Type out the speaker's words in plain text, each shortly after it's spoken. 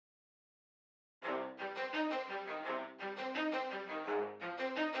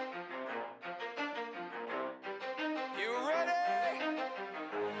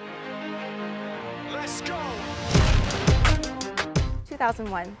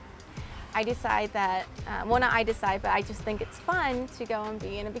2001, I decide that, well, not I decide, but I just think it's fun to go and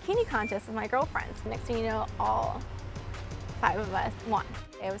be in a bikini contest with my girlfriends. Next thing you know, all 5 of us won.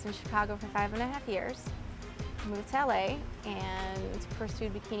 I was in Chicago for 5.5 years, moved to LA, and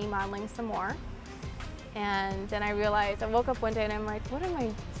pursued bikini modeling some more. And then I realized, I woke up one day and I'm like, what am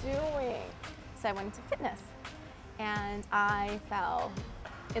I doing? So I went into fitness, and I fell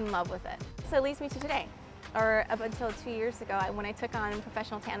in love with it. So it leads me to today. Or up until 2 years ago, when I took on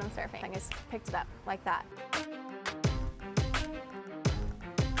professional tandem surfing, I just picked it up like that.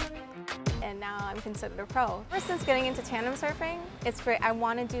 And now I'm considered a pro. Ever since getting into tandem surfing, it's great. I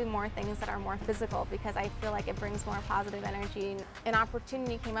want to do more things that are more physical because I feel like it brings more positive energy. An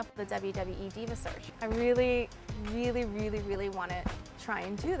opportunity came up with the WWE Diva search. I really want to try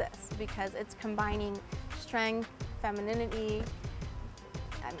and do this because it's combining strength, femininity,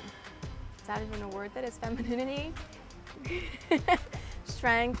 is that even a word that is femininity?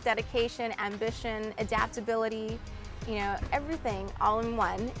 Strength, dedication, ambition, adaptability, you know, everything all in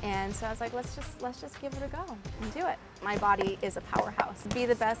one. And so I was like, let's just give it a go and do it. My body is a powerhouse. Be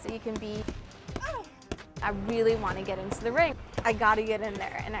the best that you can be. I really want to get into the ring. I got to get in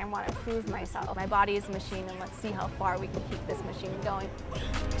there and I want to prove myself. My body is a machine, and let's see how far we can keep this machine going.